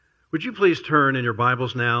Would you please turn in your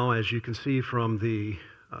Bibles now, as you can see from the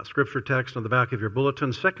scripture text on the back of your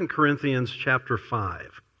bulletin, 2 Corinthians chapter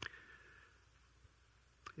 5.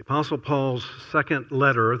 The Apostle Paul's second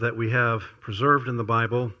letter that we have preserved in the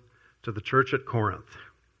Bible to the church at Corinth.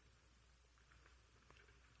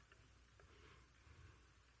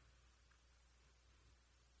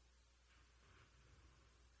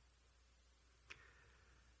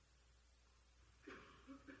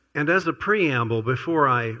 And as a preamble, before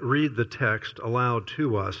I read the text aloud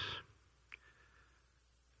to us,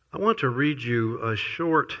 I want to read you a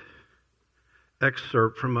short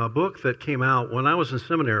excerpt from a book that came out when I was in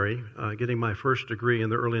seminary, getting my first degree in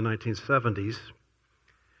the early 1970s.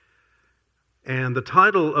 And the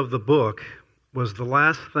title of the book was The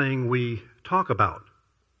Last Thing We Talk About.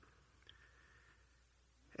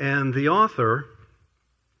 And the author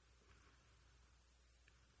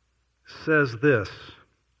says this: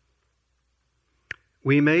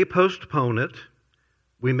 "We may postpone it,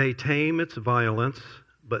 we may tame its violence,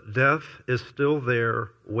 but death is still there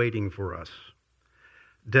waiting for us.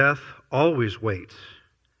 Death always waits.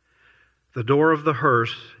 The door of the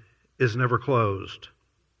hearse is never closed.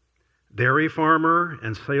 Dairy farmer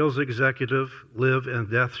and sales executive live in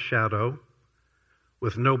death's shadow,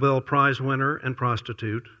 with Nobel Prize winner and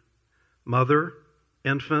prostitute, mother,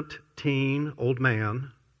 infant, teen, old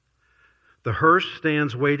man. The hearse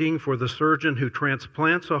stands waiting for the surgeon who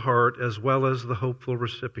transplants a heart as well as the hopeful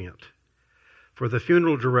recipient, for the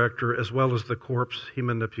funeral director as well as the corpse he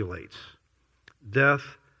manipulates. Death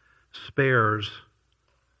spares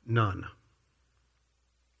none."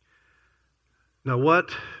 Now,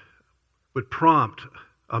 what would prompt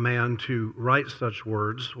a man to write such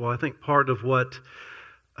words? Well, I think part of what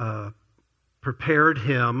prepared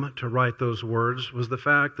him to write those words was the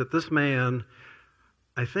fact that this man,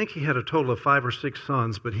 I think he had a total of 5 or 6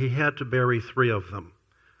 sons, but he had to bury 3 of them.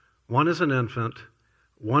 One as an infant,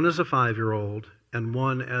 one as a 5-year-old, and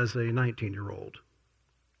one as a 19-year-old.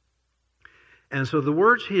 And so the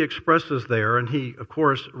words he expresses there, and he, of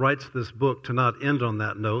course, writes this book to not end on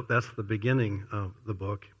that note. That's the beginning of the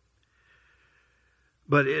book.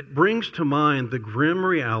 But it brings to mind the grim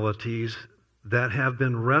realities that have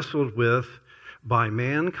been wrestled with by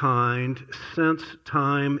mankind since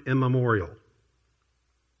time immemorial.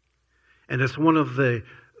 And it's one of the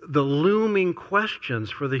looming questions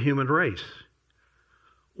for the human race.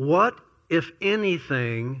 What, if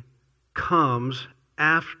anything, comes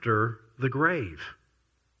after the grave?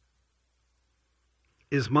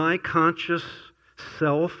 Is my conscious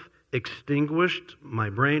self extinguished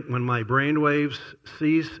when my brain waves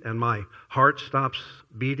cease and my heart stops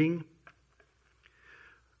beating?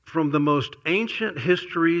 From the most ancient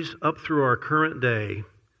histories up through our current day,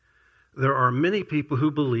 there are many people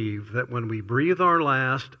who believe that when we breathe our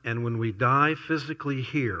last and when we die physically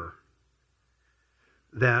here,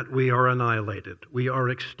 that we are annihilated. We are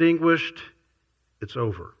extinguished. It's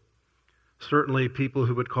over. Certainly people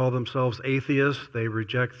who would call themselves atheists, they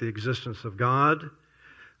reject the existence of God.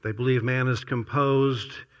 They believe man is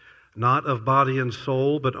composed not of body and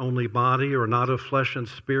soul, but only body, or not of flesh and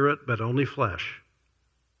spirit, but only flesh.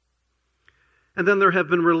 And then there have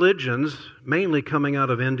been religions, mainly coming out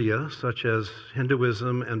of India, such as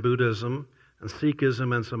Hinduism and Buddhism and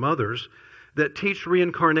Sikhism and some others, that teach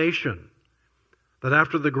reincarnation, that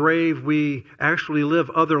after the grave we actually live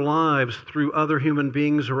other lives through other human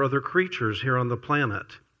beings or other creatures here on the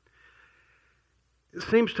planet. It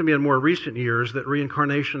seems to me in more recent years that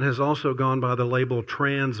reincarnation has also gone by the label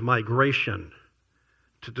transmigration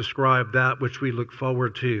to describe that which we look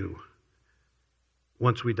forward to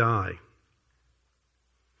once we die.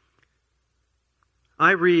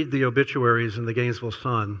 I read the obituaries in the Gainesville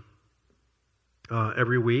Sun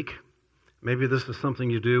every week. Maybe this is something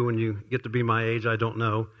you do when you get to be my age, I don't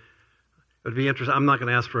know. It would be interesting. I'm not going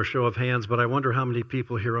to ask for a show of hands, but I wonder how many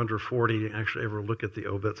people here under 40 actually ever look at the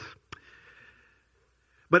obits.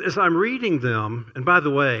 But as I'm reading them, and by the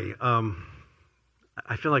way,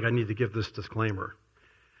 I feel like I need to give this disclaimer.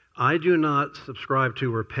 I do not subscribe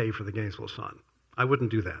to or pay for the Gainesville Sun. I wouldn't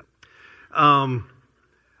do that.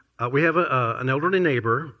 We have an elderly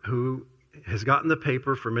neighbor who has gotten the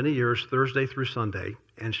paper for many years, Thursday through Sunday,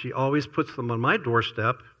 and she always puts them on my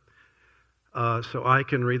doorstep so I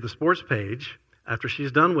can read the sports page after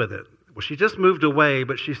she's done with it. Well, she just moved away,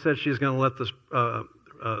 but she said she's going to let the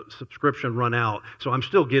subscription run out, so I'm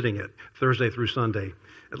still getting it Thursday through Sunday,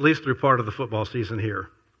 at least through part of the football season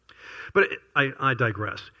here. But I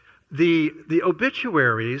digress. The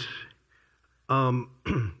obituaries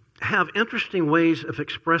have interesting ways of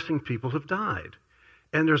expressing people who've died.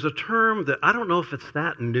 And there's a term that I don't know if it's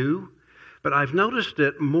that new, But I've noticed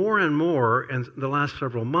it more and more in the last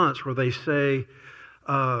several months where they say,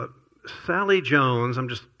 Sally Jones, I'm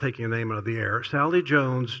just taking a name out of the air, Sally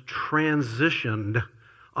Jones transitioned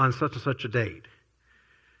on such and such a date.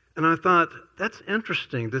 And I thought, that's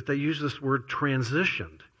interesting that they use this word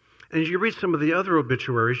transitioned. And as you read some of the other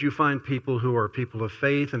obituaries, you find people who are people of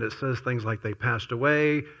faith, and it says things like they passed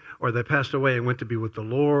away, or they passed away and went to be with the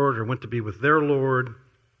Lord, or went to be with their Lord.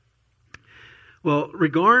 Well,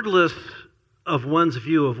 regardless of one's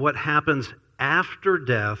view of what happens after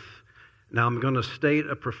death, now I'm going to state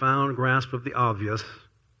a profound grasp of the obvious.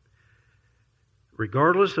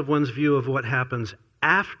 Regardless of one's view of what happens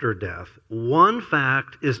after death, one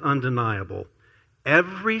fact is undeniable.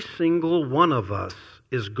 Every single one of us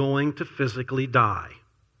is going to physically die.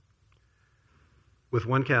 With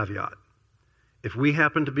one caveat. If we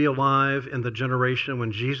happen to be alive in the generation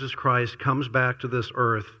when Jesus Christ comes back to this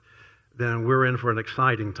earth, then we're in for an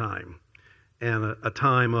exciting time and a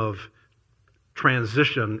time of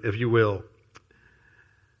transition, if you will.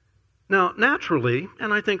 Now, naturally,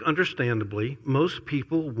 and I think understandably, most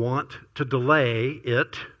people want to delay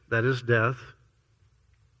it, that is death,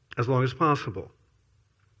 as long as possible.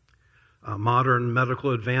 Modern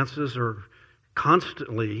medical advances are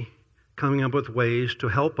constantly coming up with ways to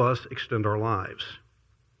help us extend our lives.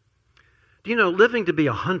 Do you know, living to be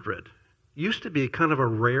 100 used to be kind of a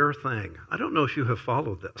rare thing. I don't know if you have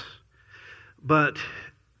followed this, but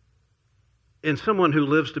in someone who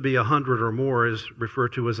lives to be 100 or more is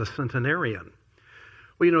referred to as a centenarian.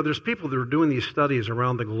 Well, you know, there's people that are doing these studies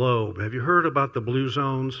around the globe. Have you heard about the blue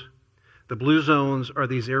zones? The blue zones are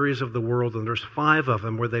these areas of the world, and there's 5 of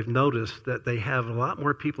them where they've noticed that they have a lot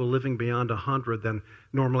more people living beyond 100 than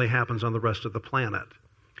normally happens on the rest of the planet.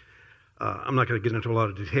 I'm not going to get into a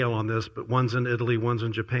lot of detail on this, but one's in Italy, one's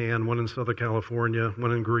in Japan, one in Southern California,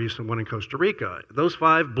 one in Greece, and one in Costa Rica. Those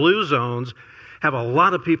 5 blue zones have a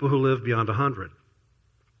lot of people who live beyond 100.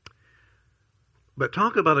 But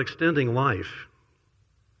talk about extending life.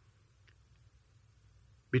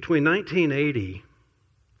 Between 1980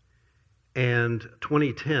 and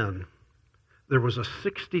 2010, there was a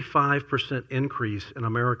 65% increase in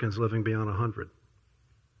Americans living beyond 100.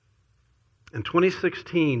 In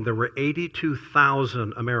 2016, there were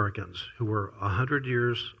 82,000 Americans who were 100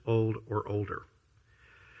 years old or older.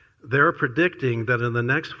 They're predicting that in the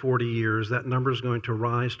next 40 years, that number is going to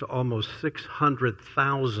rise to almost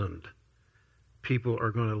 600,000 people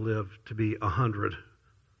are going to live to be 100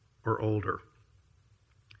 or older.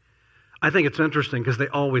 I think it's interesting because they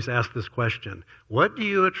always ask this question, what do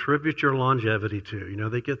you attribute your longevity to? You know,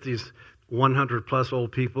 they get these 100 plus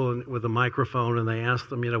old people with a microphone and they ask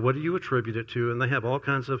them, you know, what do you attribute it to? And they have all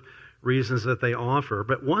kinds of reasons that they offer.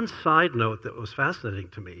 But one side note that was fascinating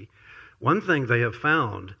to me, one thing they have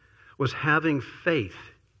found was having faith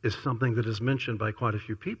is something that is mentioned by quite a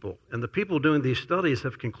few people. And the people doing these studies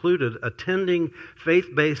have concluded attending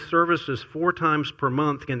faith-based services 4 times per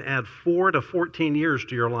month can add 4 to 14 years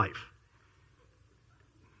to your life.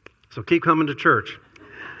 So keep coming to church.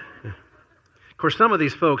 Of course, some of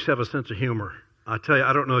these folks have a sense of humor. I tell you,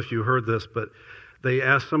 I don't know if you heard this, but they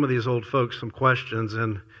asked some of these old folks some questions,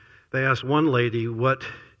 and they asked one lady what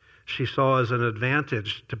she saw as an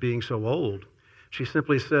advantage to being so old. She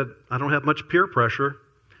simply said, I don't have much peer pressure.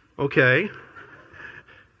 Okay.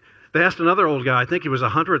 They asked another old guy, I think he was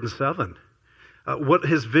 107, what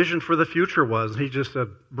his vision for the future was. He just said,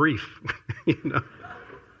 brief. You know.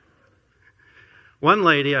 One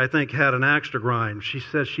lady, I think, had an axe to grind. She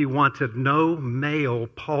said she wanted no male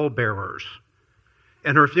pallbearers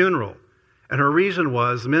in her funeral. And her reason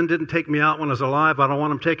was, men didn't take me out when I was alive. I don't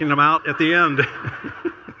want them taking them out at the end.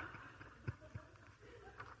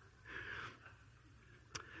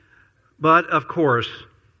 But of course,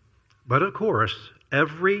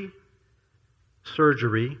 every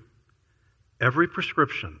surgery, every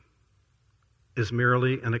prescription is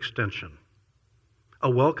merely an extension. A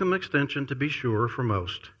welcome extension, to be sure, for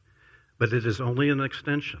most, but it is only an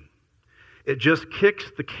extension. It just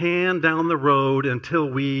kicks the can down the road until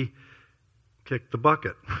we kick the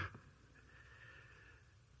bucket.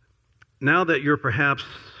 Now that you're perhaps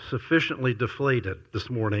sufficiently deflated this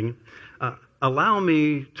morning, allow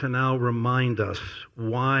me to now remind us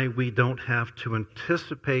why we don't have to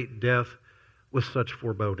anticipate death with such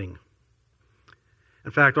foreboding. In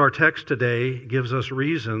fact, our text today gives us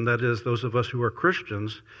reason, that is, those of us who are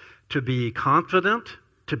Christians, to be confident,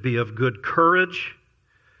 to be of good courage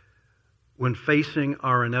when facing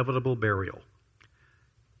our inevitable burial.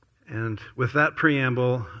 And with that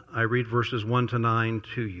preamble, I read verses 1 to 9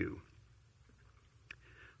 to you.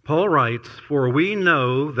 Paul writes, For we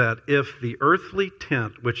know that if the earthly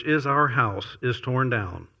tent, which is our house, is torn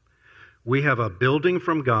down, We have a building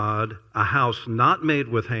from God, a house not made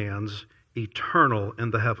with hands, eternal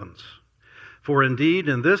in the heavens. For indeed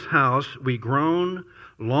in this house we groan,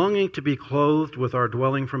 longing to be clothed with our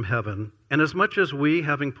dwelling from heaven, inasmuch as we,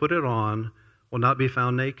 having put it on, will not be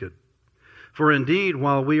found naked. For indeed,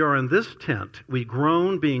 while we are in this tent, we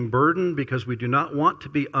groan, being burdened, because we do not want to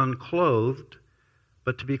be unclothed,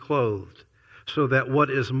 but to be clothed, so that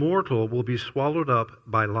what is mortal will be swallowed up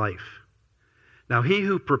by life. Now he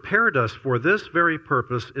who prepared us for this very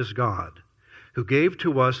purpose is God, who gave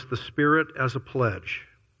to us the Spirit as a pledge.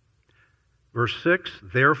 Verse 6,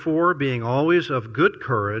 therefore, being always of good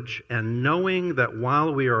courage, and knowing that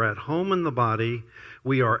while we are at home in the body,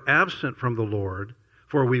 we are absent from the Lord,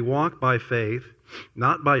 for we walk by faith,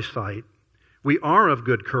 not by sight. We are of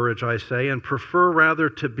good courage, I say, and prefer rather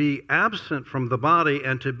to be absent from the body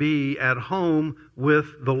and to be at home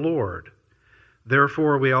with the Lord.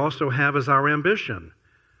 Therefore, we also have as our ambition,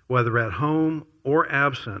 whether at home or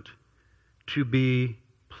absent, to be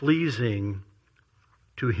pleasing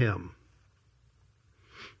to Him.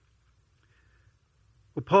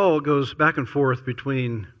 Well, Paul goes back and forth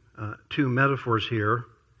between two metaphors here.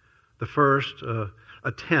 The first,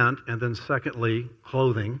 a tent, and then secondly,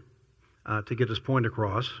 clothing, to get his point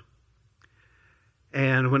across.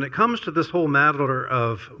 And when it comes to this whole matter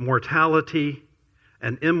of mortality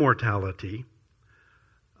and immortality,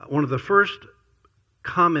 one of the first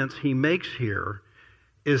comments he makes here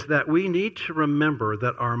is that we need to remember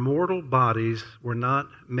that our mortal bodies were not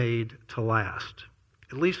made to last,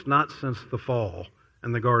 at least not since the fall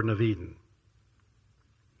in the Garden of Eden.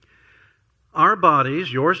 Our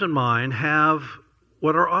bodies, yours and mine, have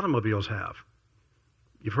what our automobiles have.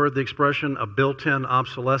 You've heard the expression of built-in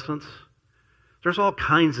obsolescence. There's all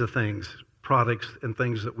kinds of things, products and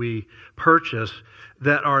things that we purchase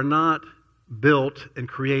that are not built and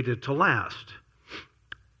created to last.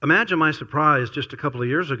 Imagine my surprise just a couple of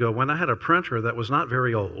years ago when I had a printer that was not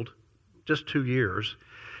very old, just 2 years,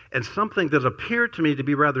 and something that appeared to me to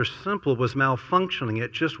be rather simple was malfunctioning.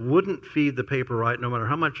 It just wouldn't feed the paper right, no matter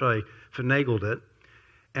how much I finagled it.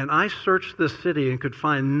 And I searched this city and could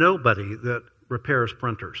find nobody that repairs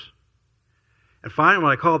printers. And finally,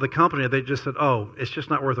 when I called the company, they just said, oh, it's just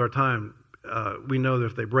not worth our time. We know that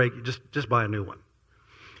if they break, just buy a new one.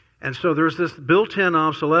 And so there's this built-in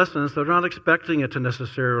obsolescence. They're not expecting it to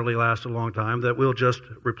necessarily last a long time, that we'll just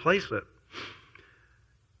replace it.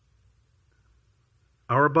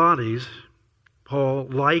 Our bodies, Paul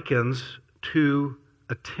likens to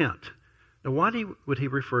a tent. Now, why would he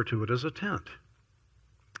refer to it as a tent?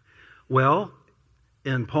 Well,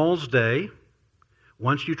 in Paul's day,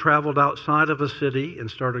 once you traveled outside of a city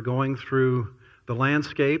and started going through the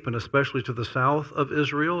landscape, and especially to the south of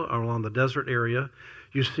Israel, or along the desert area,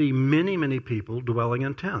 you see many, many people dwelling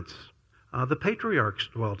in tents. The patriarchs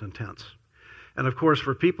dwelled in tents. And of course,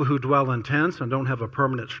 for people who dwell in tents and don't have a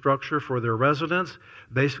permanent structure for their residence,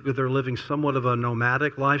 basically they're living somewhat of a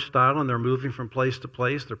nomadic lifestyle, and they're moving from place to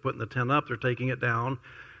place. They're putting the tent up, they're taking it down,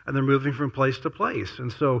 and they're moving from place to place.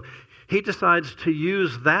 And so he decides to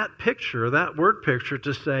use that picture, that word picture,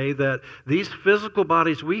 to say that these physical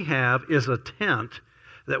bodies we have is a tent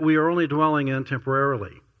that we are only dwelling in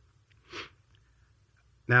temporarily.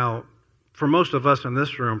 Now, for most of us in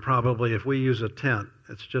this room, probably if we use a tent,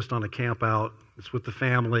 it's just on a camp out, it's with the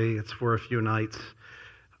family, it's for a few nights.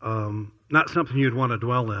 Not something you'd want to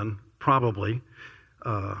dwell in, probably,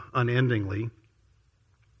 unendingly.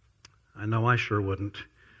 I know I sure wouldn't.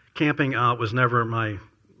 Camping out was never my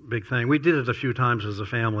big thing. We did it a few times as a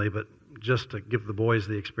family, but just to give the boys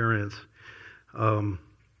the experience. I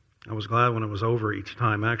was glad when it was over each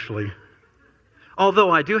time, actually.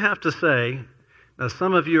 Although I do have to say, now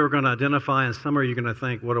some of you are going to identify and some of you are going to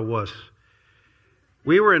think, what a wuss.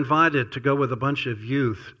 We were invited to go with a bunch of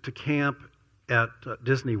youth to camp at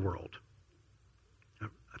Disney World. I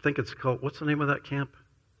think it's called, what's the name of that camp?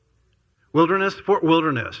 Wilderness? Fort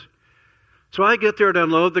Wilderness. So I get there to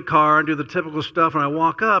unload the car and do the typical stuff, and I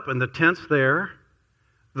walk up, and the tent's there.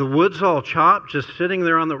 The wood's all chopped, just sitting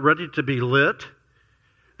there ready to be lit.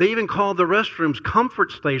 They even called the restrooms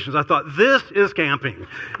comfort stations. I thought, this is camping.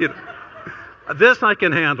 This I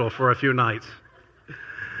can handle for a few nights.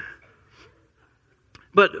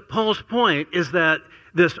 But Paul's point is that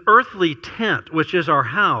this earthly tent, which is our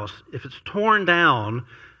house, if it's torn down,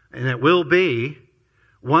 and it will be,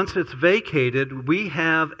 once it's vacated, we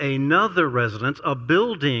have another residence, a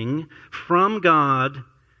building from God,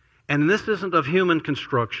 and this isn't of human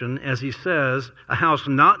construction, as he says, a house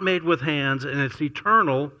not made with hands, and it's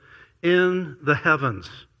eternal in the heavens.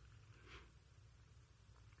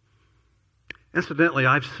 Incidentally,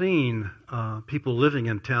 I've seen people living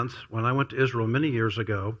in tents. When I went to Israel many years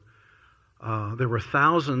ago, there were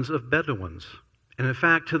thousands of Bedouins. And in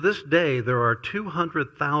fact, to this day, there are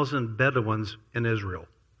 200,000 Bedouins in Israel.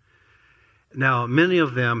 Now, many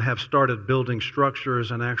of them have started building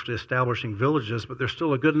structures and actually establishing villages, but there's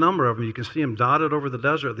still a good number of them. You can see them dotted over the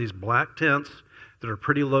desert, these black tents that are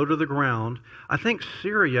pretty low to the ground. I think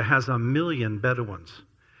Syria has 1 million Bedouins.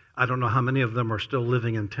 I don't know how many of them are still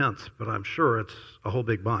living in tents, but I'm sure it's a whole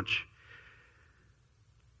big bunch.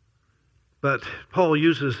 But Paul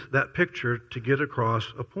uses that picture to get across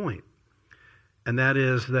a point, and that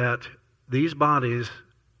is that these bodies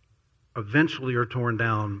eventually are torn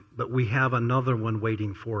down, but we have another one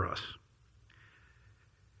waiting for us.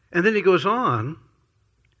 And then he goes on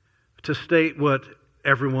to state what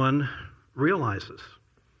everyone realizes,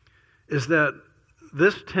 is that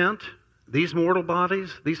this tent, these mortal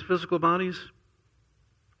bodies, these physical bodies,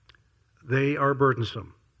 they are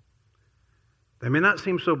burdensome. They may not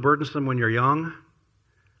seem so burdensome when you're young,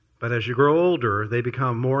 but as you grow older, they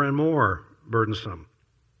become more and more burdensome.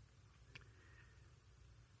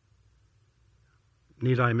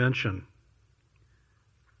 Need I mention,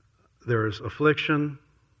 there is affliction,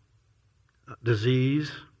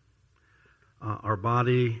 disease, our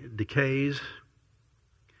body decays.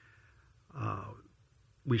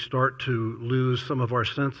 We start to lose some of our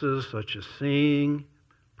senses, such as seeing.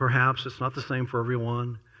 Perhaps it's not the same for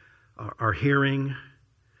everyone. Our hearing.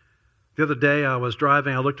 The other day I was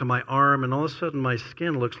driving, I looked at my arm, and all of a sudden my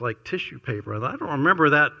skin looks like tissue paper. I don't remember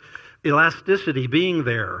that elasticity being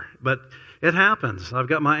there, but it happens. I've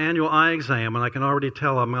got my annual eye exam, and I can already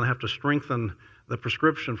tell I'm going to have to strengthen the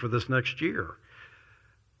prescription for this next year.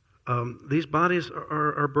 These bodies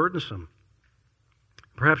are burdensome.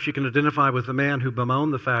 Perhaps you can identify with the man who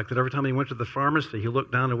bemoaned the fact that every time he went to the pharmacy, he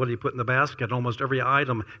looked down at what he put in the basket. Almost every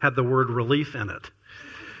item had the word relief in it.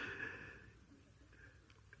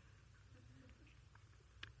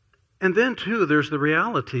 And then, too, there's the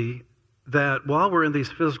reality that while we're in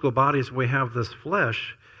these physical bodies, we have this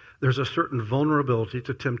flesh, there's a certain vulnerability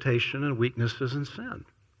to temptation and weaknesses and sin,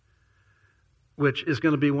 which is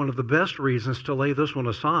going to be one of the best reasons to lay this one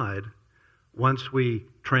aside once we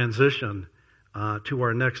transition to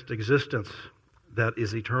our next existence that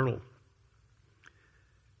is eternal.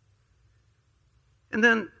 And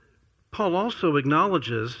then Paul also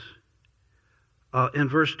acknowledges in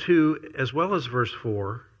verse 2 as well as verse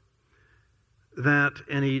 4 that,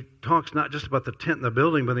 and he talks not just about the tent and the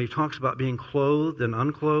building, but he talks about being clothed and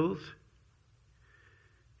unclothed.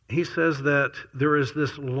 He says that there is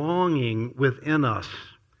this longing within us.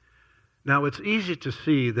 Now, it's easy to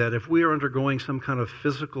see that if we are undergoing some kind of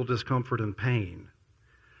physical discomfort and pain,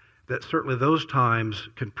 that certainly those times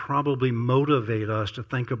can probably motivate us to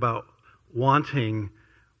think about wanting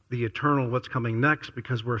the eternal, what's coming next,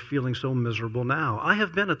 because we're feeling so miserable now. I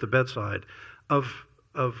have been at the bedside of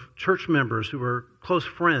church members who were close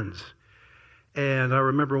friends. And I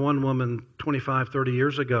remember one woman 25, 30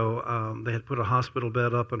 years ago, they had put a hospital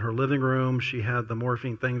bed up in her living room. She had the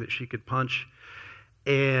morphine thing that she could punch.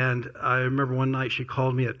 And I remember one night she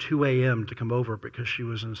called me at 2 a.m. to come over because she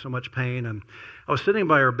was in so much pain. And I was sitting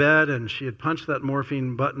by her bed, and she had punched that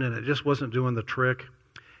morphine button, and it just wasn't doing the trick.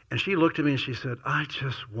 And she looked at me and she said, "I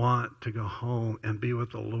just want to go home and be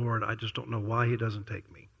with the Lord. I just don't know why he doesn't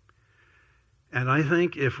take me." And I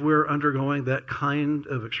think if we're undergoing that kind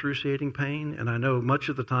of excruciating pain, and I know much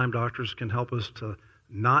of the time doctors can help us to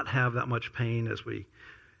not have that much pain as we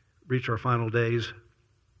reach our final days,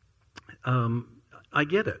 I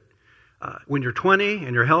get it. When you're 20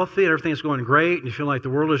 and you're healthy and everything's going great and you feel like the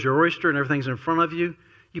world is your oyster and everything's in front of you,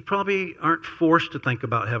 you probably aren't forced to think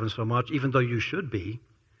about heaven so much, even though you should be,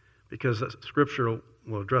 because Scripture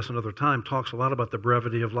we'll address another time, talks a lot about the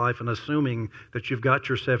brevity of life and assuming that you've got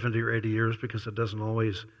your 70 or 80 years, because it doesn't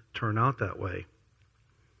always turn out that way.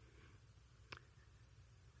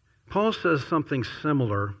 Paul says something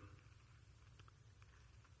similar.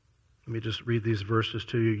 Let me just read these verses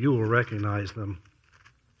to you. You will recognize them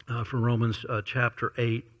from Romans chapter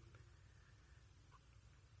 8.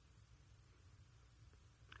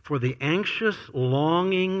 For the anxious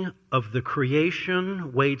longing of the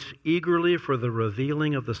creation waits eagerly for the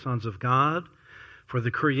revealing of the sons of God. For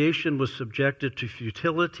the creation was subjected to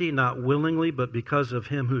futility, not willingly, but because of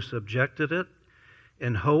him who subjected it,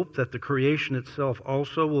 in hope that the creation itself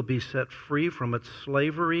also will be set free from its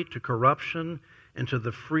slavery to corruption into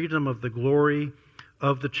the freedom of the glory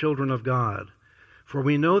of the children of God. For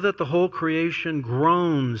we know that the whole creation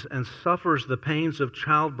groans and suffers the pains of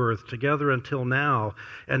childbirth together until now.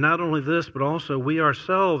 And not only this, but also we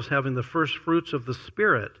ourselves, having the first fruits of the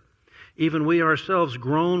Spirit, even we ourselves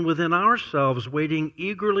groan within ourselves, waiting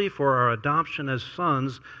eagerly for our adoption as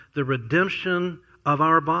sons, the redemption of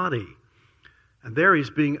our body. And there he's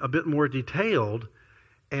being a bit more detailed,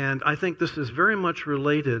 and I think this is very much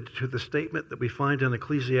related to the statement that we find in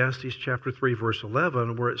Ecclesiastes chapter 3, verse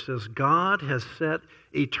 11, where it says, God has set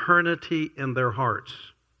eternity in their hearts.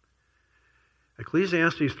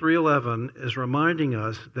 Ecclesiastes 3:11 is reminding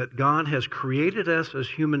us that God has created us as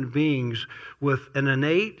human beings with an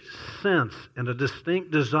innate sense and a distinct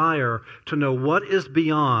desire to know what is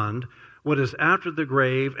beyond, what is after the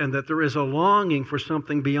grave, and that there is a longing for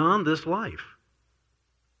something beyond this life.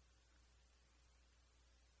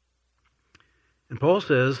 And Paul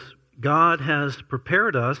says God has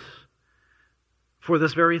prepared us for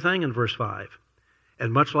this very thing in verse 5.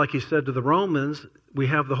 And much like he said to the Romans, we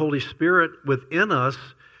have the Holy Spirit within us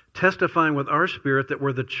testifying with our spirit that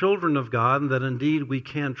we're the children of God and that indeed we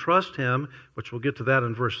can trust him, which we'll get to that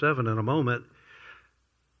in verse 7 in a moment,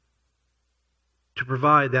 to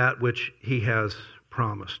provide that which he has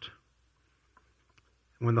promised.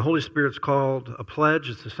 When the Holy Spirit's called a pledge,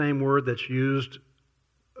 it's the same word that's used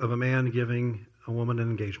of a man giving a woman an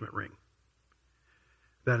engagement ring.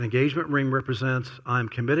 That engagement ring represents, I'm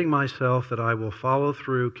committing myself that I will follow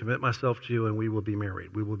through, commit myself to you, and we will be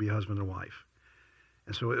married. We will be husband and wife.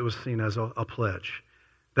 And so it was seen as a pledge.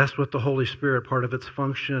 That's what the Holy Spirit, part of its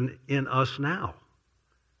function in us now.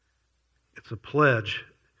 It's a pledge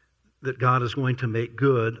that God is going to make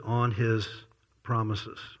good on his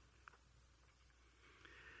promises.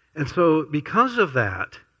 And so because of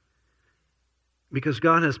that, because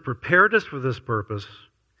God has prepared us for this purpose,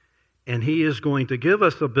 and he is going to give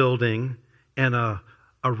us a building and a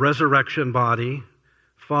resurrection body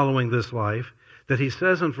following this life, that he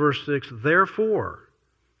says in verse 6, Therefore,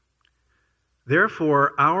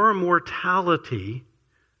 our mortality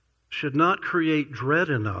should not create dread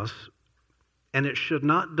in us, and it should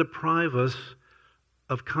not deprive us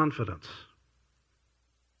of confidence.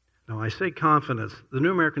 Now, I say confidence. The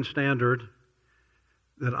New American Standard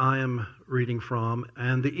that I am reading from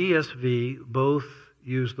and the ESV both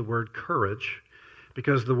use the word courage,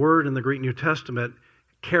 because the word in the Greek New Testament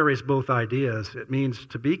carries both ideas. It means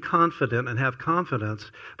to be confident and have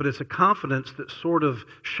confidence, but it's a confidence that sort of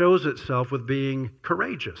shows itself with being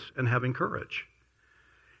courageous and having courage.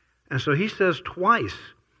 And so he says twice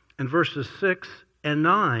in verses 6 and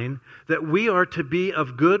 9 that we are to be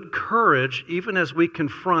of good courage even as we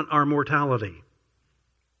confront our mortality.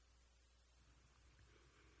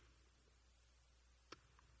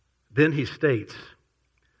 Then he states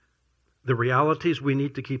the realities we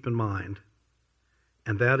need to keep in mind,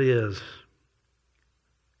 and that is,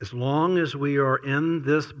 as long as we are in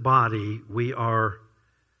this body, we are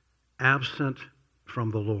absent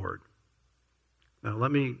from the Lord. Now,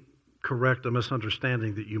 let me correct a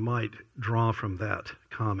misunderstanding that you might draw from that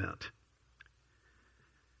comment.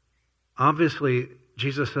 Obviously,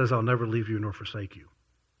 Jesus says, I'll never leave you nor forsake you.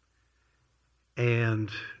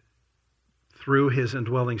 And through his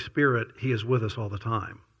indwelling spirit, he is with us all the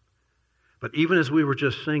time. But even as we were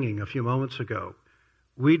just singing a few moments ago,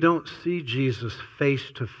 we don't see Jesus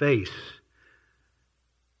face to face.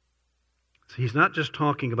 So he's not just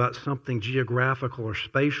talking about something geographical or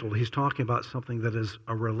spatial. He's talking about something that is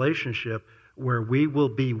a relationship where we will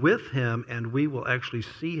be with him and we will actually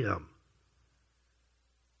see him.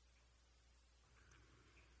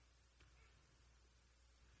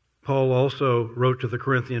 Paul also wrote to the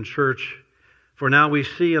Corinthian church, For now we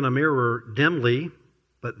see in a mirror dimly,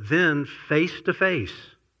 but then face to face.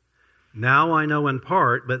 Now I know in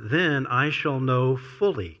part, but then I shall know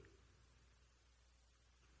fully.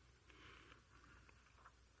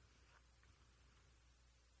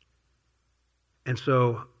 And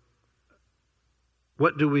so,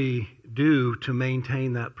 what do we do to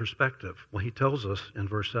maintain that perspective? Well, he tells us in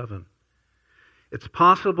verse 7. It's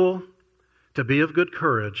possible to be of good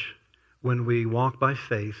courage when we walk by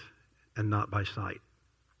faith and not by sight.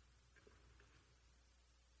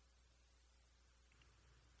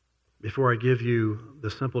 Before I give you the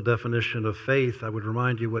simple definition of faith, I would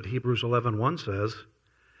remind you what Hebrews 11:1 says.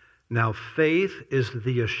 Now faith is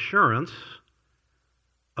the assurance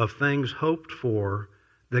of things hoped for,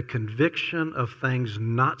 the conviction of things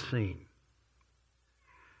not seen.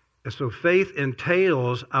 And so faith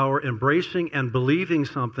entails our embracing and believing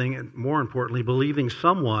something, and more importantly, believing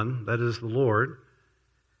someone, that is the Lord,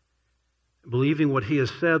 believing what he has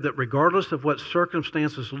said, that regardless of what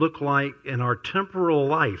circumstances look like in our temporal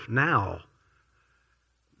life now,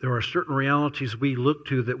 there are certain realities we look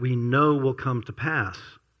to that we know will come to pass.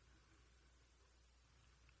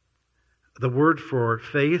 The word for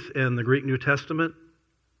faith in the Greek New Testament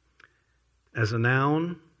as a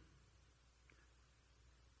noun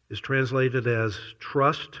is translated as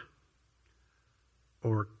trust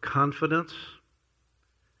or confidence.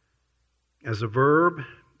 As a verb,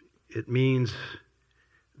 it means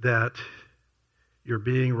that you're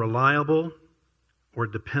being reliable or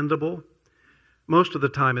dependable. Most of the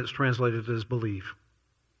time it's translated as believe.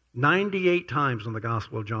 98 times in the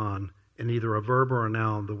Gospel of John, in either a verb or a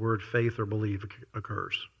noun, the word faith or believe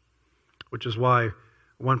occurs, which is why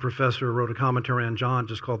one professor wrote a commentary on John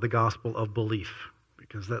just called the Gospel of Belief,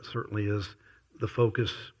 because that certainly is the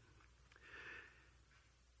focus.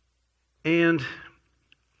 And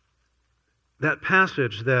that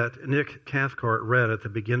passage that Nick Cathcart read at the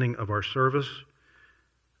beginning of our service,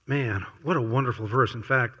 man, what a wonderful verse. In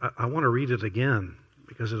fact, I want to read it again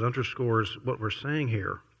because it underscores what we're saying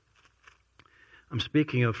here. I'm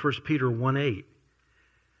speaking of 1 Peter 1:8.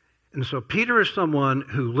 And so Peter is someone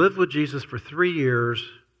who lived with Jesus for 3 years,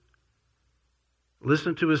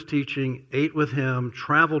 listened to his teaching, ate with him,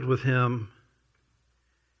 traveled with him,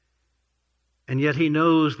 and yet he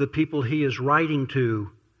knows the people he is writing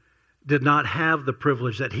to did not have the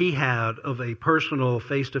privilege that he had of a personal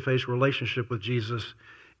face-to-face relationship with Jesus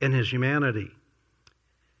in his humanity.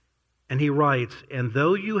 And he writes, "And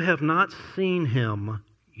though you have not seen him,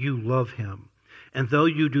 you love him. And though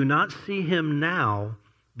you do not see him now,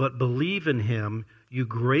 but believe in him, you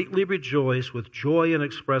greatly rejoice with joy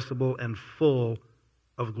inexpressible and full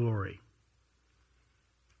of glory."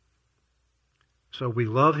 So we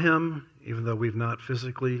love him, even though we've not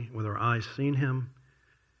physically, with our eyes, seen him.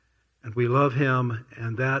 And we love him,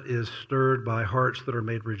 and that is stirred by hearts that are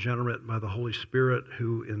made regenerate by the Holy Spirit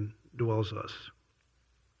who indwells us.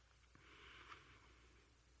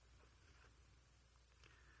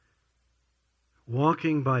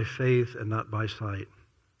 Walking by faith and not by sight.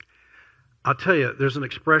 I'll tell you, there's an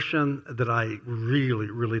expression that I really,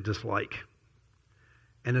 really dislike.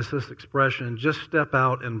 And it's this expression, just step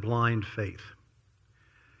out in blind faith.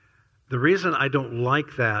 The reason I don't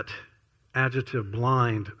like that adjective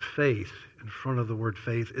blind faith in front of the word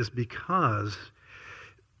faith is because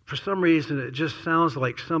for some reason it just sounds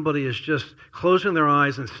like somebody is just closing their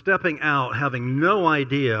eyes and stepping out having no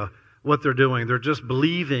idea what they're doing. They're just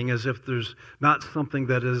believing as if there's not something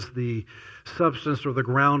that is the substance or the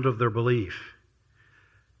ground of their belief.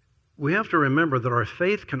 We have to remember that our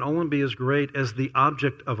faith can only be as great as the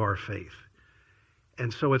object of our faith.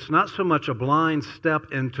 And so it's not so much a blind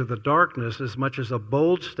step into the darkness as much as a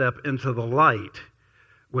bold step into the light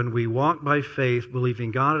when we walk by faith, believing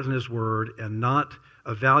God and his word, and not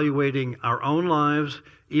evaluating our own lives,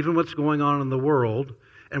 even what's going on in the world,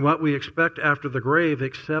 and what we expect after the grave,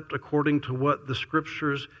 except according to what the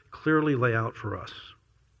Scriptures clearly lay out for us.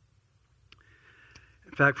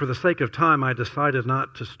 In fact, for the sake of time, I decided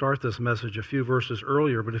not to start this message a few verses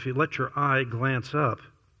earlier, but if you let your eye glance up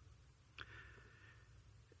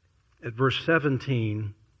at verse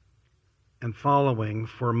 17 and following,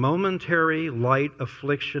 "For momentary light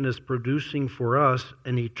affliction is producing for us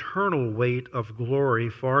an eternal weight of glory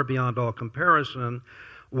far beyond all comparison,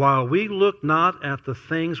 while we look not at the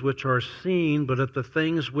things which are seen, but at the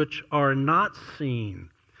things which are not seen.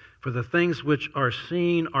 For the things which are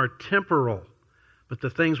seen are temporal, but the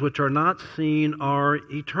things which are not seen are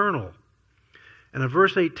eternal." And in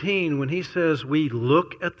verse 18, when he says we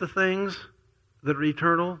look at the things that are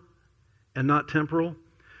eternal and not temporal,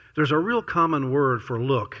 there's a real common word for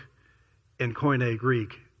look in Koine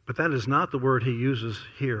Greek, but that is not the word he uses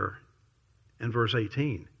here in verse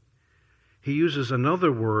 18. He uses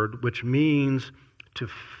another word which means to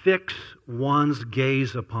fix one's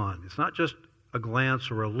gaze upon. It's not just a glance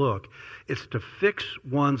or a look. It's to fix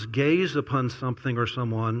one's gaze upon something or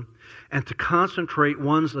someone and to concentrate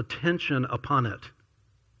one's attention upon it.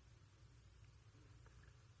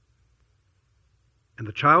 And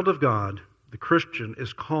the child of God, the Christian,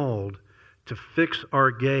 is called to fix our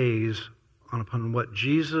gaze upon what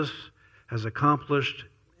Jesus has accomplished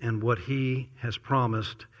and what he has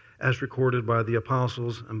promised, as recorded by the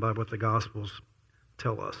apostles and by what the Gospels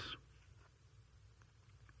tell us.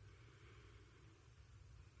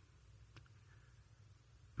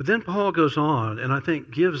 But then Paul goes on and I think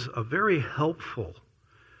gives a very helpful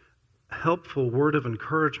word of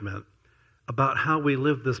encouragement about how we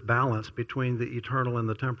live this balance between the eternal and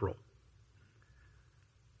the temporal.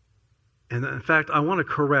 And in fact, I want to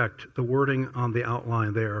correct the wording on the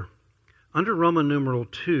outline there. Under Roman numeral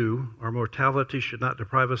 2, our mortality should not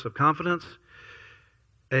deprive us of confidence.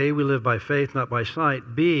 A, we live by faith, not by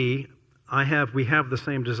sight. B, we have the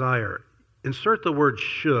same desire. Insert the word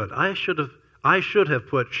should. I should have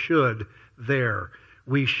put should there.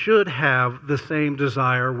 We should have the same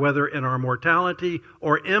desire, whether in our mortality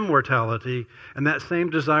or immortality, and that same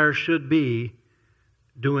desire should be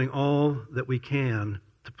doing all that we can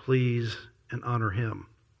to please and honor him.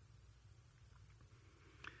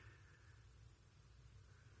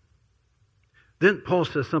 Then Paul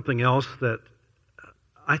says something else that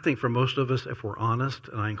I think for most of us, if we're honest,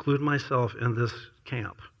 and I include myself in this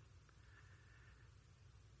camp,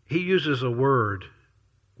 he uses a word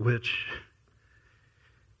which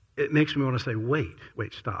it makes me want to say, wait,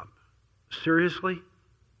 stop. Seriously?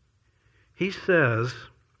 He says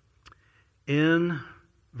in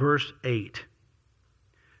verse 8,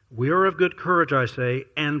 we are of good courage, I say,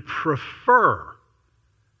 and prefer.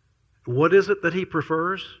 What is it that he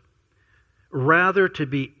prefers? Rather to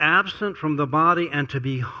be absent from the body and to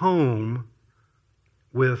be home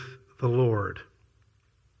with the Lord.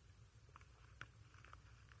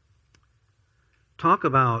 Talk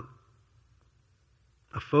about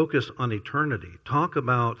a focus on eternity. Talk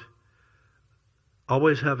about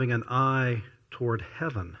always having an eye toward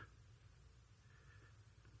heaven.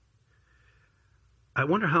 I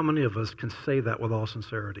wonder how many of us can say that with all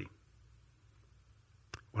sincerity.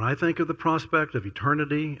 When I think of the prospect of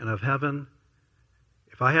eternity and of heaven,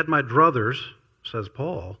 if I had my druthers, says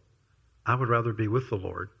Paul, I would rather be with the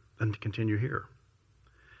Lord than to continue here.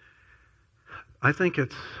 I think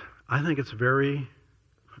it's very,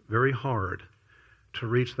 very hard to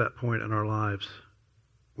reach that point in our lives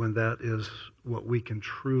when that is what we can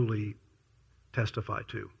truly testify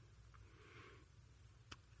to.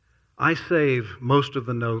 I save most of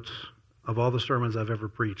the notes of all the sermons I've ever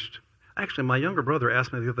preached. Actually, my younger brother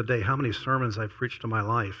asked me the other day how many sermons I've preached in my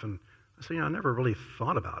life, and I said, I never really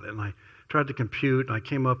thought about it. And I tried to compute, and I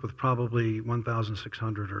came up with probably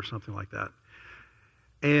 1,600 or something like that.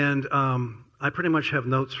 And I pretty much have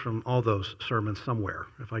notes from all those sermons somewhere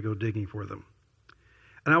if I go digging for them.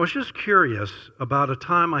 And I was just curious about a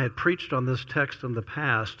time I had preached on this text in the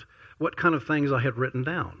past, what kind of things I had written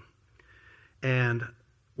down. And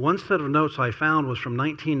one set of notes I found was from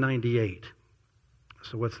 1998.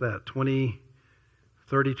 So what's that,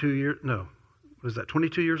 32 years? No. Was that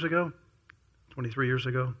 22 years ago? 23 years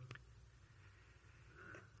ago?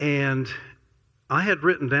 And I had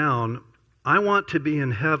written down, I want to be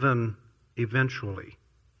in heaven eventually.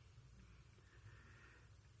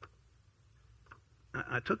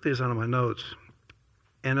 I took these out of my notes.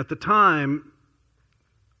 And at the time,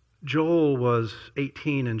 Joel was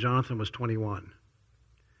 18 and Jonathan was 21.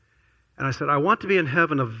 And I said, I want to be in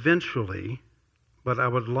heaven eventually, but I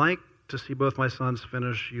would like to see both my sons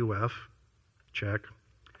finish UF. Check.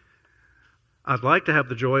 I'd like to have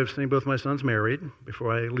the joy of seeing both my sons married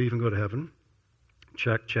before I leave and go to heaven.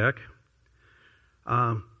 Check, check.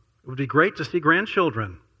 It would be great to see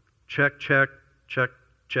grandchildren. Check, check, check,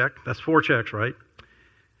 check. That's 4 checks, right?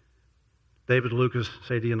 David, Lucas,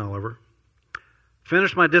 Sadie, and Oliver.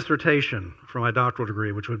 Finished my dissertation for my doctoral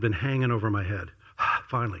degree, which had been hanging over my head.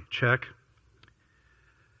 Finally, check.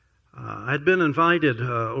 I'd been invited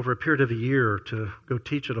over a period of a year to go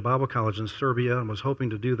teach at a Bible college in Serbia and was hoping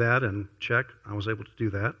to do that, and check, I was able to do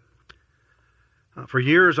that. For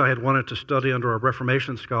years, I had wanted to study under a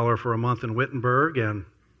Reformation scholar for a month in Wittenberg, and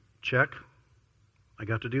check, I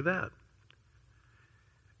got to do that.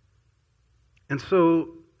 And so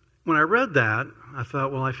when I read that, I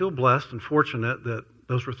thought, well, I feel blessed and fortunate that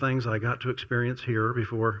those were things I got to experience here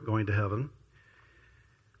before going to heaven.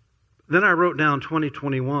 Then I wrote down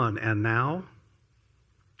 2021, and now?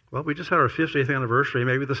 Well, we just had our 50th anniversary.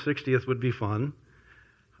 Maybe the 60th would be fun.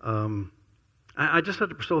 I just had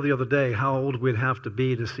to Priscilla the other day how old we'd have to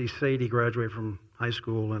be to see Sadie graduate from high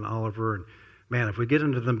school and Oliver. And man, if we get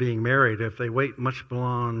into them being married, if they wait much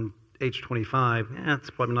beyond age 25, it's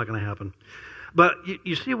probably not going to happen. But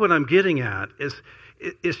you see what I'm getting at is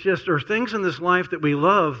it's just there are things in this life that we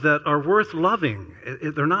love that are worth loving.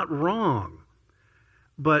 They're not wrong.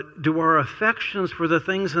 But do our affections for the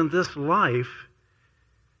things in this life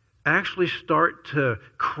actually start to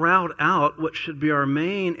crowd out what should be our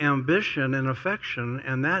main ambition and affection,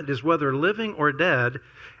 and that is whether living or dead,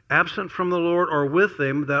 absent from the Lord or with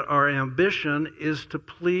Him, that our ambition is to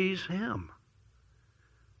please Him.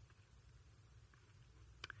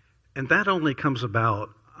 And that only comes about,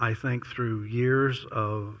 I think, through years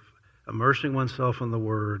of immersing oneself in the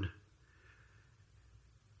Word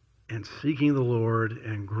and seeking the Lord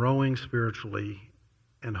and growing spiritually,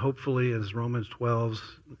 and hopefully, as Romans 12's,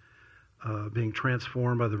 being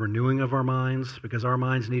transformed by the renewing of our minds, because our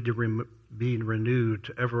minds need to be renewed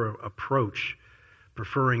to ever approach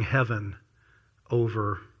preferring heaven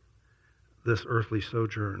over this earthly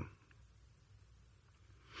sojourn.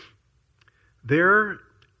 There,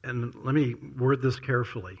 and let me word this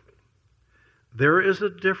carefully, there is a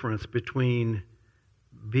difference between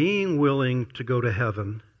being willing to go to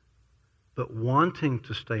heaven but wanting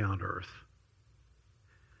to stay on earth,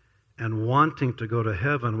 and wanting to go to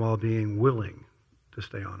heaven while being willing to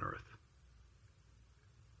stay on earth.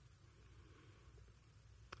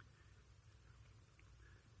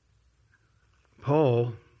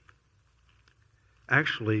 Paul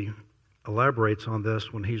actually elaborates on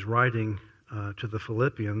this when he's writing to the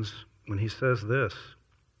Philippians, when he says this: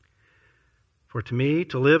 "For to me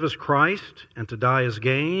to live is Christ, and to die is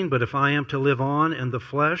gain, but if I am to live on in the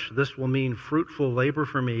flesh, this will mean fruitful labor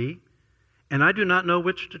for me, and I do not know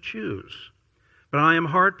which to choose. But I am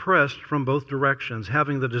hard-pressed from both directions,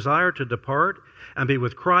 having the desire to depart and be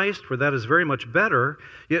with Christ, for that is very much better,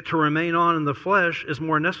 yet to remain on in the flesh is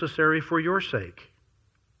more necessary for your sake.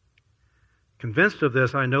 Convinced of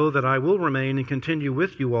this, I know that I will remain and continue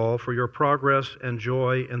with you all for your progress and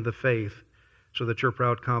joy in the faith, so that your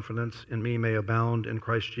proud confidence in me may abound in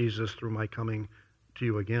Christ Jesus through my coming to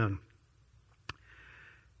you again."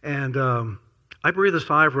 And I breathe a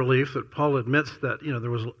sigh of relief that Paul admits that,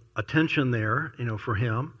 there was a tension there, for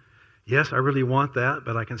him. Yes, I really want that,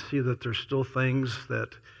 but I can see that there's still things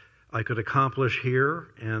that I could accomplish here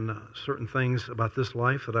and certain things about this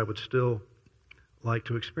life that I would still like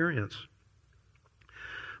to experience.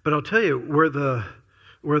 But I'll tell you, where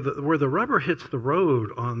the rubber hits the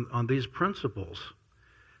road on these principles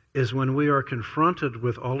is when we are confronted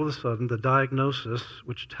with all of a sudden the diagnosis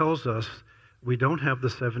which tells us we don't have the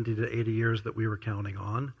 70 to 80 years that we were counting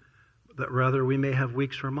on, that rather we may have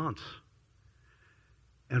weeks or months.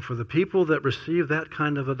 And for the people that receive that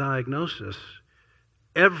kind of a diagnosis,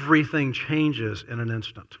 everything changes in an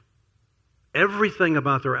instant. Everything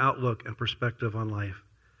about their outlook and perspective on life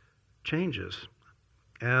changes,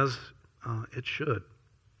 as it should.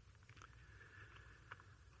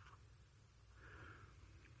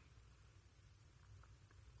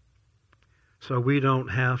 So we don't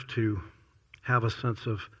have to have a sense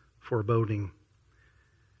of foreboding,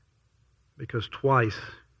 because twice,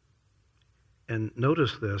 and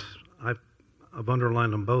notice this, I've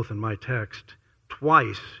underlined them both in my text,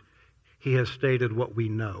 twice he has stated what we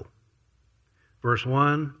know. Verse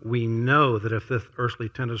 1, we know that if this earthly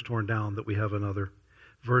tent is torn down, that we have another.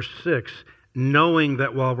 Verse 6, knowing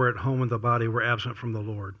that while we're at home in the body, we're absent from the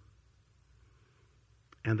Lord.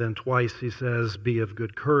 And then twice he says, be of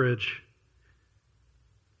good courage,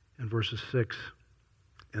 in verses 6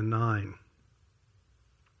 and 9.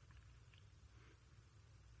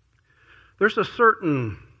 There's a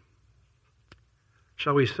certain,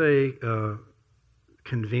 shall we say,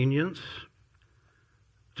 convenience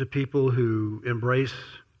to people who embrace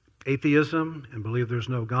atheism and believe there's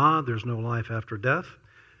no God, there's no life after death.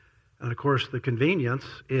 And of course, the convenience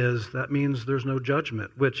is that means there's no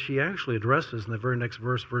judgment, which he actually addresses in the very next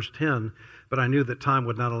verse, verse 10. But I knew that time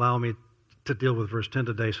would not allow me to deal with verse 10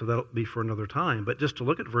 today, so that'll be for another time. But just to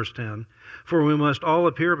look at verse 10, for we must all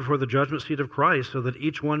appear before the judgment seat of Christ, so that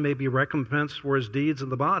each one may be recompensed for his deeds in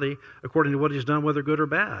the body, according to what he's done, whether good or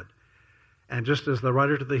bad. And just as the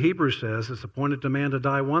writer to the Hebrews says, it's appointed to man to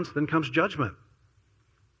die once, then comes judgment.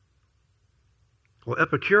 Well,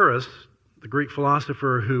 Epicurus, the Greek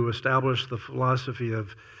philosopher who established the philosophy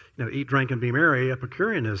of, eat, drink, and be merry,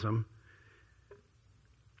 Epicureanism,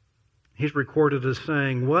 he's recorded as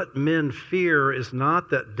saying, what men fear is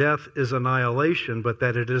not that death is annihilation, but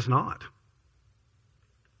that it is not.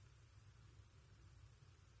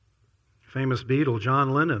 Famous Beatle,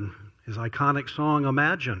 John Lennon, his iconic song,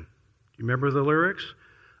 Imagine. You remember the lyrics?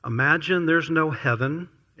 Imagine there's no heaven.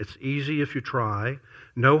 It's easy if you try.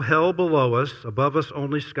 No hell below us, above us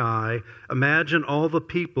only sky. Imagine all the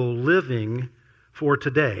people living for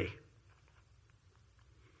today.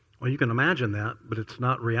 Well, you can imagine that, but it's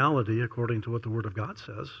not reality according to what the Word of God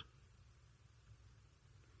says.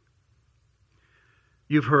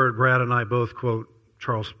 You've heard Brad and I both quote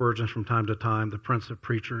Charles Spurgeon from time to time, the Prince of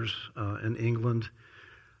Preachers in England,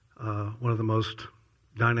 one of the most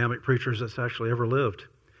dynamic preachers that's actually ever lived.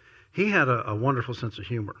 He had a wonderful sense of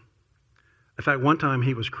humor. In fact, one time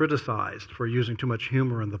he was criticized for using too much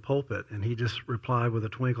humor in the pulpit, and he just replied with a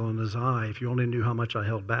twinkle in his eye, if you only knew how much I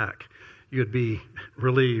held back, you'd be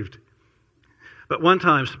relieved. But one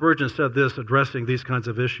time Spurgeon said this, addressing these kinds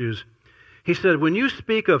of issues. He said, when you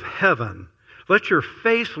speak of heaven, let your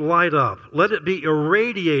face light up. Let it be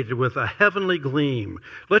irradiated with a heavenly gleam.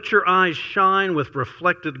 Let your eyes shine with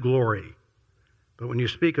reflected glory. But when you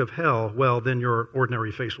speak of hell, well, then your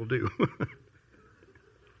ordinary face will do.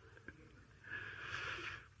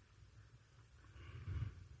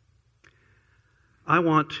 I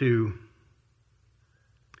want to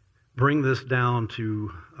bring this down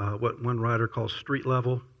to what one writer calls street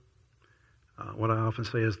level. What I often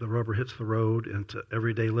say is the rubber hits the road into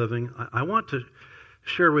everyday living. I want to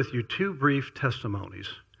share with you two brief testimonies,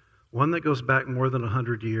 one that goes back more than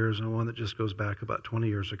 100 years and one that just goes back about 20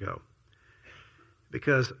 years ago.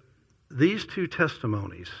 Because these two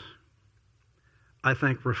testimonies, I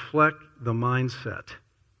think, reflect the mindset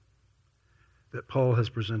that Paul has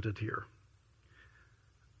presented here.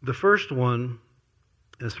 The first one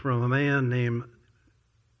is from a man named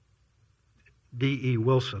D.E.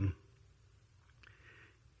 Wilson.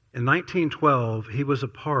 In 1912, he was a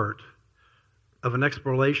part of an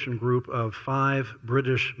exploration group of 5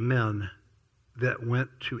 British men that went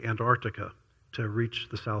to Antarctica to reach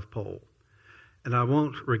the South Pole. And I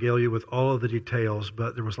won't regale you with all of the details,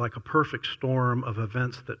 but there was like a perfect storm of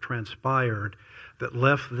events that transpired that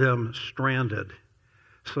left them stranded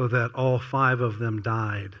so that all 5 of them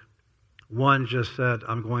died. One just said,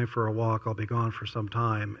 I'm going for a walk, I'll be gone for some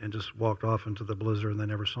time, and just walked off into the blizzard, and they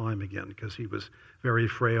never saw him again because he was very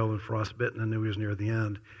frail and frostbitten and knew he was near the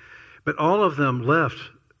end. But all of them left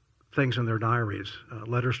things in their diaries,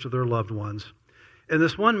 letters to their loved ones. And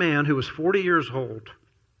this one man who was 40 years old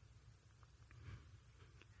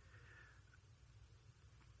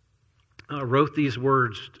wrote these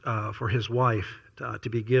words for his wife to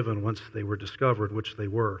be given once they were discovered, which they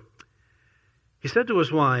were. He said to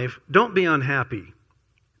his wife, "Don't be unhappy.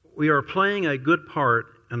 We are playing a good part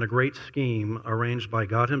in a great scheme arranged by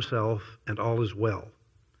God himself, and all is well.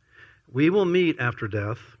 We will meet after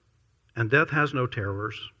death, and death has no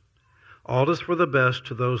terrors. All is for the best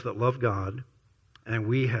to those that love God, and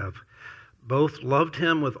we have both loved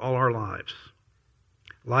him with all our lives.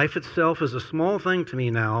 Life itself is a small thing to me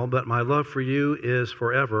now, but my love for you is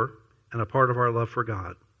forever and a part of our love for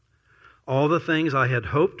God. All the things I had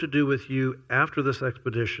hoped to do with you after this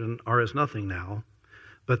expedition are as nothing now,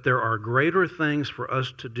 but there are greater things for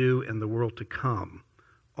us to do in the world to come.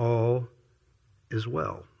 All is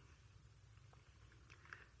well."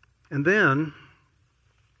 And then,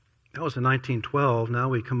 that was in 1912. Now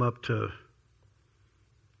we come up to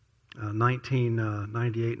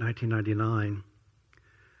 1998, 1999.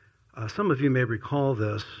 Some of you may recall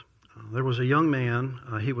this. There was a young man.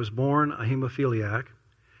 He was born a hemophiliac.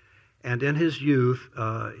 And in his youth,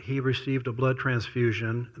 he received a blood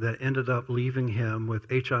transfusion that ended up leaving him with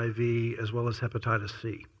HIV as well as hepatitis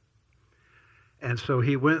C. And so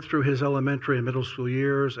he went through his elementary and middle school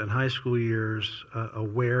years and high school years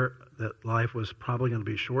aware that life was probably going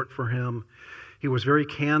to be short for him. He was very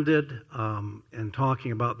candid in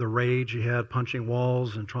talking about the rage he had, punching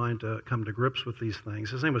walls and trying to come to grips with these things.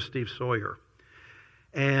 His name was Steve Sawyer.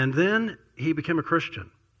 And then he became a Christian.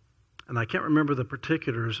 And I can't remember the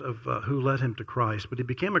particulars of who led him to Christ, but he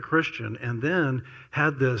became a Christian and then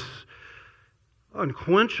had this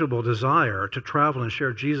unquenchable desire to travel and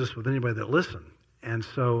share Jesus with anybody that listened. And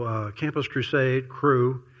so Campus Crusade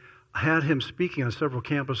crew had him speaking on several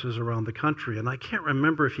campuses around the country. And I can't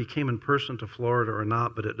remember if he came in person to Florida or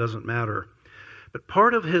not, but it doesn't matter. But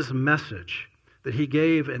part of his message that he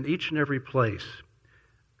gave in each and every place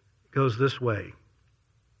goes this way.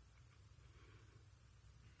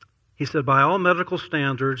 He said, "By all medical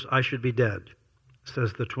standards, I should be dead,"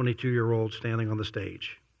 says the 22-year-old standing on the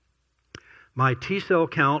stage. "My T-cell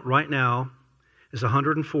count right now is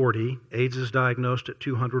 140. AIDS is diagnosed at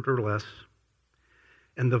 200 or less.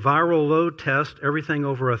 And the viral load test, everything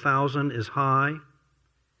over 1,000 is high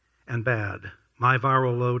and bad. My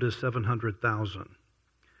viral load is 700,000.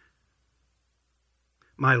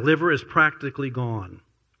 My liver is practically gone.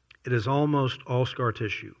 It is almost all scar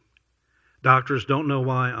tissue. Doctors don't know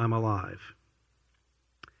why I'm alive.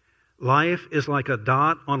 Life is like a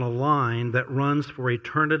dot on a line that runs for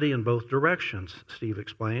eternity in both directions," Steve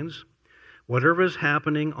explains. "Whatever is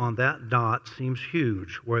happening on that dot seems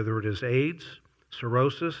huge, whether it is AIDS,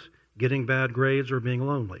 cirrhosis, getting bad grades, or being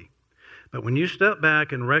lonely. But when you step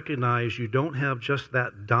back and recognize you don't have just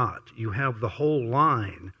that dot, you have the whole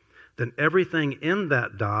line, then everything in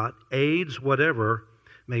that dot, AIDS, whatever,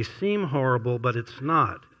 may seem horrible, but it's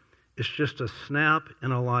not. It's just a snap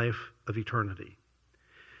in a life of eternity.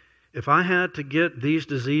 If I had to get these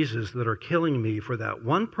diseases that are killing me for that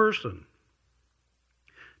one person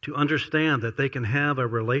to understand that they can have a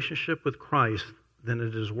relationship with Christ, then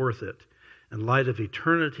it is worth it. In light of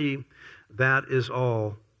eternity, that is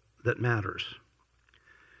all that matters."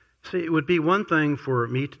 See, it would be one thing for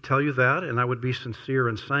me to tell you that, and I would be sincere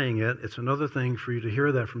in saying it. It's another thing for you to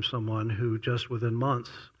hear that from someone who just within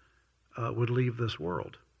months would leave this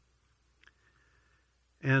world.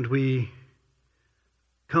 And we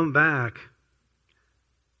come back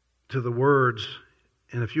to the words,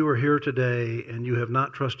 and if you are here today and you have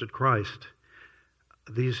not trusted Christ,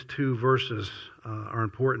 these 2 verses are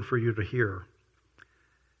important for you to hear.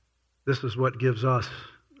 This is what gives us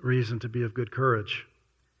reason to be of good courage.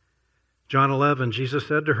 John 11, Jesus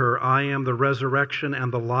said to her, "I am the resurrection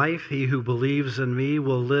and the life. He who believes in me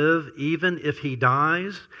will live even if he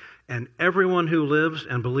dies, and everyone who lives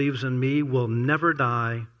and believes in me will never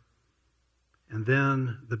die." And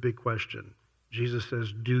then the big question, Jesus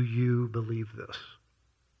says, do you believe this?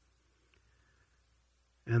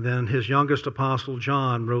 And then his youngest apostle,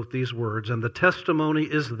 John, wrote these words, and the testimony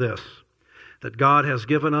is this, that God has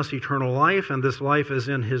given us eternal life, and this life is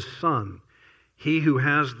in his Son. He who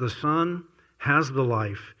has the Son has the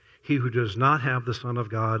life. He who does not have the Son of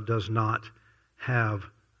God does not have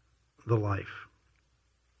the life.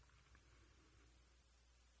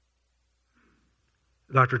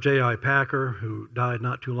 Dr. J.I. Packer, who died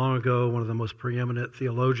not too long ago, one of the most preeminent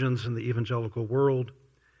theologians in the evangelical world,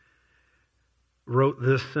 wrote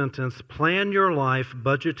this sentence, plan your life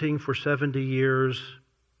budgeting for 70 years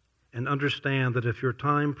and understand that if your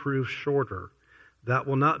time proves shorter, that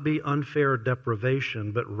will not be unfair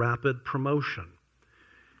deprivation, but rapid promotion.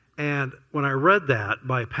 And when I read that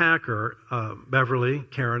by Packer, Beverly,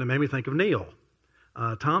 Karen, it made me think of Neil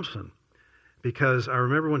Thompson. Because I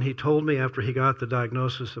remember when he told me after he got the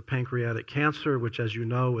diagnosis of pancreatic cancer, which as you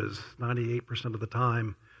know is 98% of the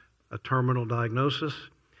time a terminal diagnosis,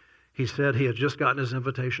 he said he had just gotten his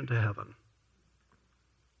invitation to heaven.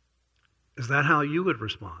 Is that how you would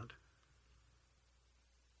respond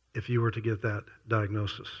if you were to get that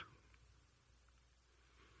diagnosis?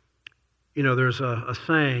 You know, there's a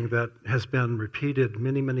saying that has been repeated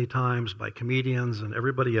many, many times by comedians and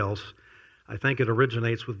everybody else. I think it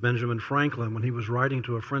originates with Benjamin Franklin when he was writing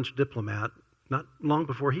to a French diplomat not long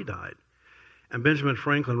before he died. And Benjamin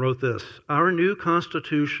Franklin wrote this, our new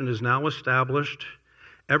Constitution is now established.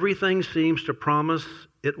 Everything seems to promise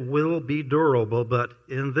it will be durable, but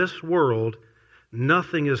in this world,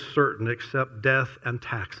 nothing is certain except death and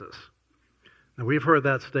taxes. Now, we've heard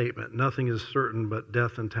that statement, nothing is certain but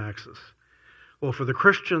death and taxes. Well, for the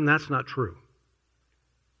Christian, that's not true.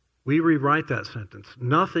 We rewrite that sentence.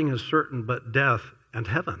 Nothing is certain but death and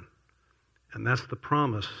heaven. And that's the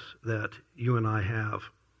promise that you and I have.